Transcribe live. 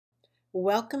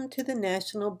Welcome to the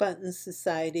National Button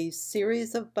Society's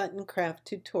series of button craft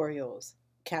tutorials,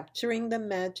 Capturing the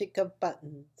Magic of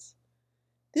Buttons.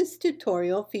 This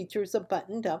tutorial features a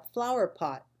buttoned-up flower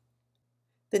pot.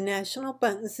 The National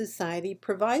Button Society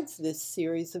provides this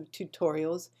series of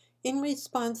tutorials in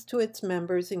response to its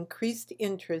members' increased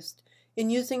interest in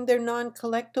using their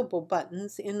non-collectible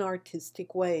buttons in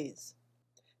artistic ways.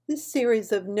 This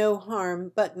series of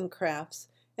no-harm button crafts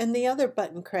and the other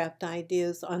button craft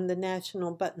ideas on the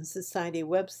National Button Society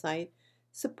website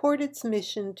support its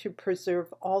mission to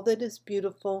preserve all that is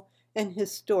beautiful and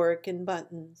historic in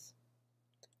buttons.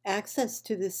 Access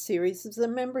to this series is a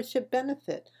membership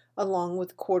benefit, along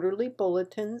with quarterly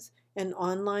bulletins and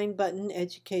online button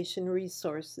education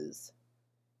resources.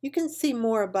 You can see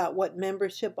more about what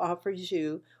membership offers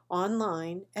you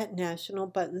online at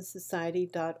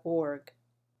nationalbuttonsociety.org.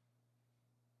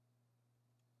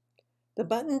 The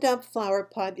buttoned-up flower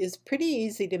pot is pretty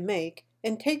easy to make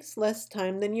and takes less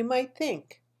time than you might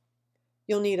think.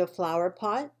 You'll need a flower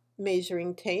pot,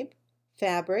 measuring tape,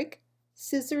 fabric,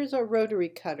 scissors or rotary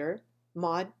cutter,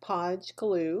 Mod Podge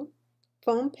glue,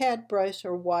 foam pad brush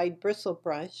or wide bristle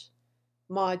brush,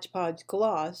 Mod Podge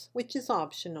gloss, which is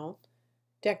optional,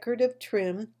 decorative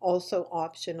trim, also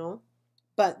optional,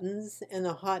 buttons, and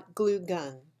a hot glue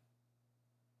gun.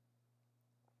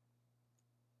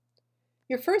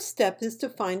 Your first step is to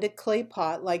find a clay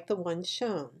pot like the one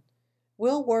shown.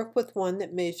 We'll work with one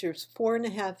that measures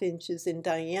 4.5 inches in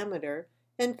diameter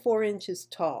and 4 inches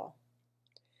tall.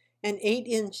 An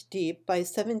 8-inch deep by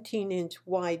 17-inch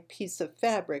wide piece of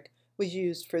fabric was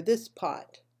used for this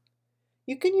pot.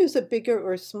 You can use a bigger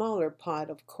or smaller pot,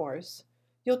 of course.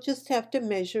 You'll just have to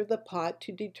measure the pot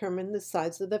to determine the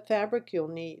size of the fabric you'll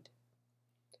need.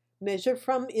 Measure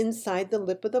from inside the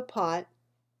lip of the pot,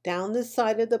 down the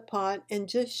side of the pot, and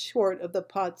just short of the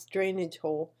pot's drainage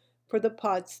hole for the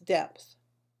pot's depth.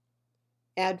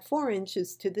 Add 4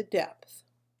 inches to the depth.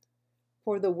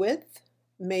 For the width,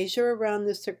 measure around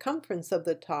the circumference of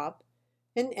the top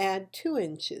and add 2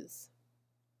 inches.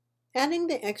 Adding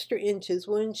the extra inches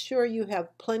will ensure you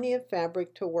have plenty of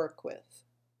fabric to work with.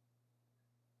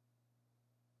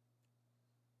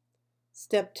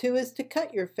 Step 2 is to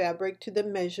cut your fabric to the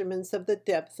measurements of the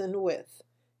depth and width,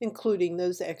 including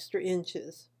those extra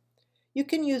inches. You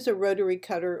can use a rotary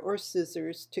cutter or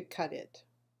scissors to cut it.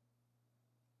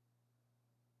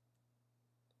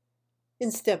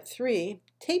 In step 3,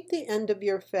 tape the end of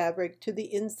your fabric to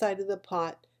the inside of the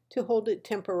pot to hold it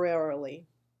temporarily.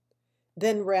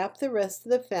 Then wrap the rest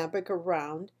of the fabric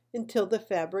around until the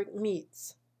fabric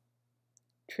meets.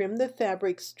 Trim the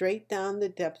fabric straight down the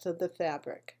depth of the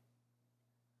fabric.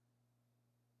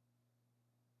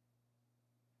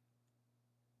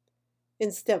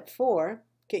 In step 4,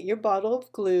 get your bottle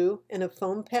of glue and a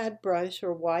foam pad brush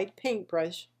or wide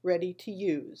paintbrush ready to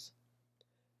use.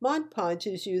 Mod Podge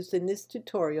is used in this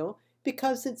tutorial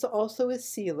because it's also a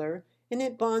sealer and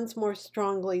it bonds more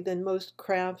strongly than most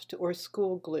craft or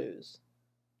school glues.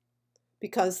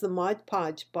 Because the Mod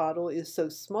Podge bottle is so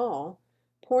small,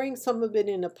 pouring some of it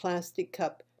in a plastic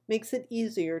cup makes it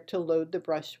easier to load the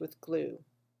brush with glue.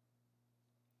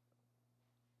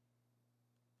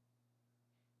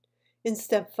 In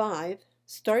step 5,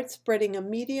 start spreading a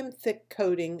medium-thick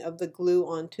coating of the glue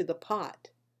onto the pot.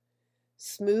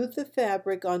 Smooth the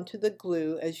fabric onto the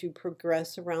glue as you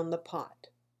progress around the pot.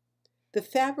 The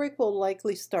fabric will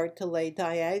likely start to lay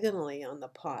diagonally on the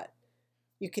pot.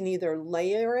 You can either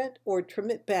layer it or trim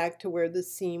it back to where the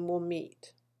seam will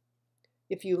meet.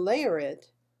 If you layer it,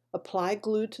 apply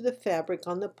glue to the fabric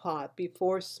on the pot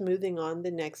before smoothing on the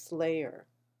next layer.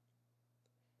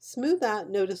 Smooth out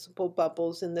noticeable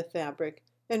bubbles in the fabric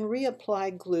and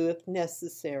reapply glue if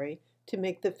necessary to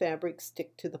make the fabric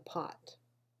stick to the pot.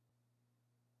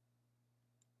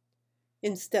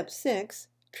 In step 6,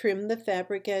 trim the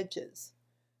fabric edges.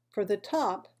 For the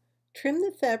top, trim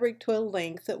the fabric to a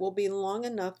length that will be long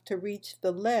enough to reach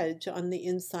the ledge on the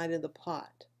inside of the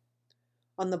pot.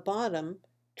 On the bottom,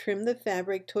 trim the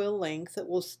fabric to a length that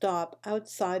will stop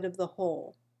outside of the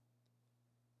hole.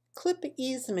 Clip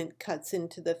easement cuts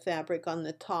into the fabric on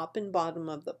the top and bottom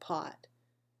of the pot.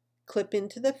 Clip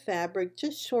into the fabric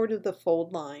just short of the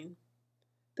fold line.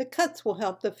 The cuts will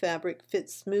help the fabric fit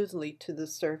smoothly to the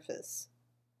surface.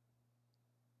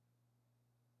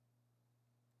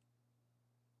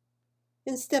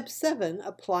 In step 7,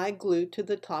 apply glue to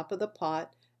the top of the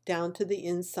pot down to the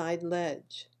inside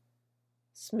ledge.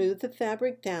 Smooth the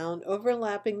fabric down,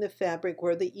 overlapping the fabric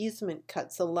where the easement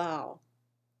cuts allow.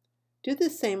 Do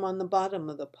the same on the bottom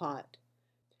of the pot.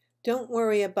 Don't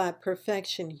worry about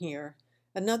perfection here.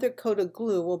 Another coat of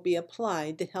glue will be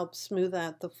applied to help smooth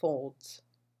out the folds.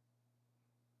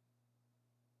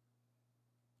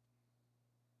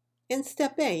 In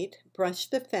step 8, brush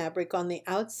the fabric on the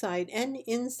outside and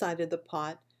inside of the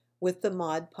pot with the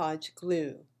Mod Podge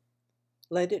glue.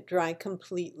 Let it dry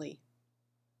completely.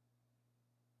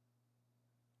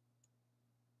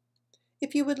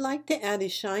 If you would like to add a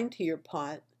shine to your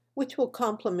pot, which will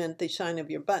complement the shine of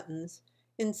your buttons,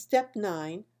 in step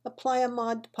 9, apply a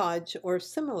Mod Podge or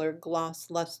similar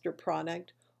gloss luster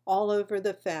product all over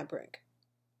the fabric.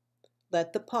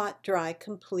 Let the pot dry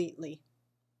completely.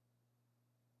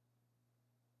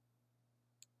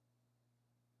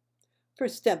 For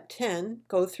step 10,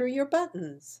 go through your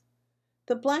buttons.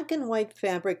 The black and white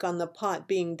fabric on the pot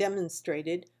being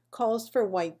demonstrated calls for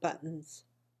white buttons,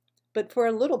 but for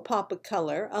a little pop of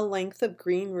color, a length of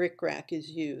green rickrack is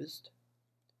used.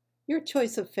 Your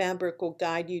choice of fabric will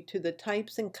guide you to the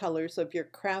types and colors of your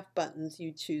craft buttons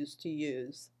you choose to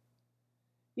use.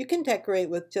 You can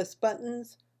decorate with just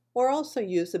buttons or also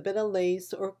use a bit of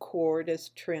lace or cord as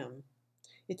trim.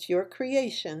 It's your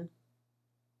creation.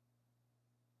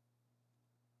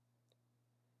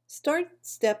 Start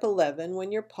step 11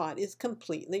 when your pot is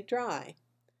completely dry.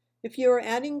 If you are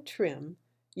adding trim,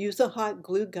 use a hot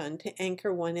glue gun to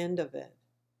anchor one end of it.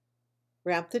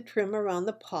 Wrap the trim around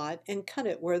the pot and cut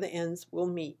it where the ends will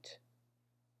meet.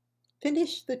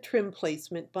 Finish the trim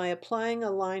placement by applying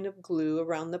a line of glue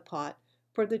around the pot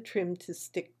for the trim to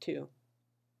stick to.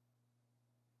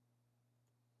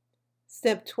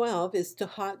 Step 12 is to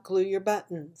hot glue your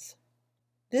buttons.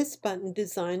 This button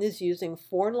design is using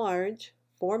 4 large,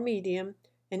 4 medium,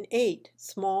 and 8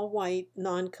 small white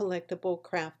non-collectible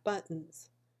craft buttons.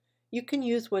 You can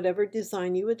use whatever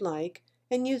design you would like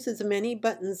and use as many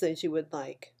buttons as you would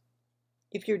like.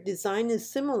 If your design is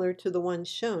similar to the one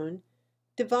shown,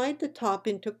 divide the top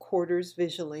into quarters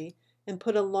visually and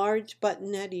put a large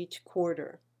button at each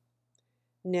quarter.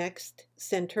 Next,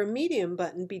 center a medium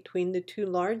button between the 2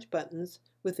 large buttons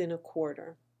within a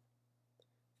quarter.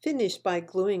 Finish by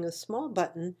gluing a small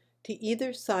button to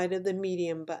either side of the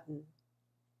medium button.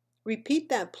 Repeat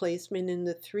that placement in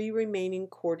the 3 remaining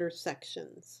quarter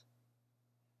sections.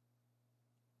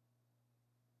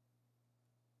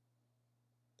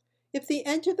 If the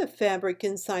edge of the fabric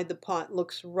inside the pot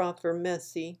looks rough or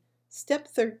messy, step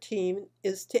 13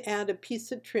 is to add a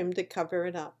piece of trim to cover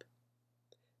it up.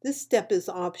 This step is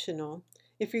optional.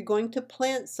 If you're going to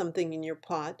plant something in your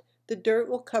pot, the dirt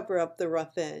will cover up the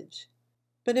rough edge.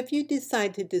 But if you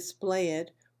decide to display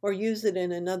it or use it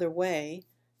in another way,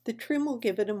 the trim will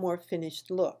give it a more finished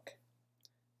look.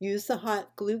 Use the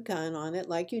hot glue gun on it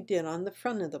like you did on the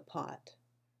front of the pot.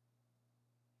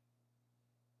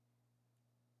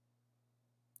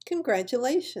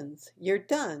 Congratulations, you're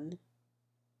done!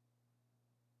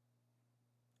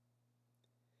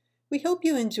 We hope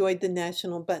you enjoyed the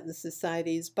National Button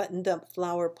Society's Buttoned-Up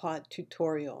Flower Pot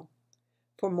tutorial.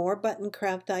 For more button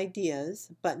craft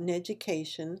ideas, button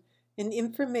education, and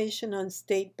information on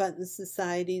state button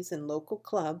societies and local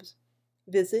clubs,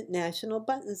 visit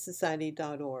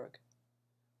nationalbuttonsociety.org.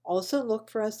 Also look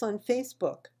for us on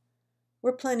Facebook.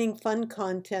 We're planning fun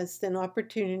contests and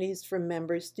opportunities for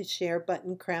members to share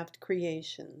button craft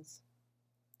creations.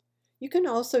 You can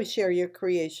also share your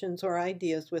creations or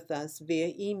ideas with us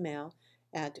via email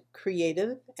at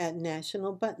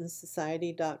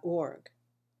creative@nationalbuttonsociety.org.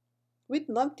 We'd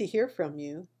love to hear from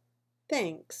you.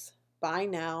 Thanks. Bye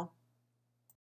now.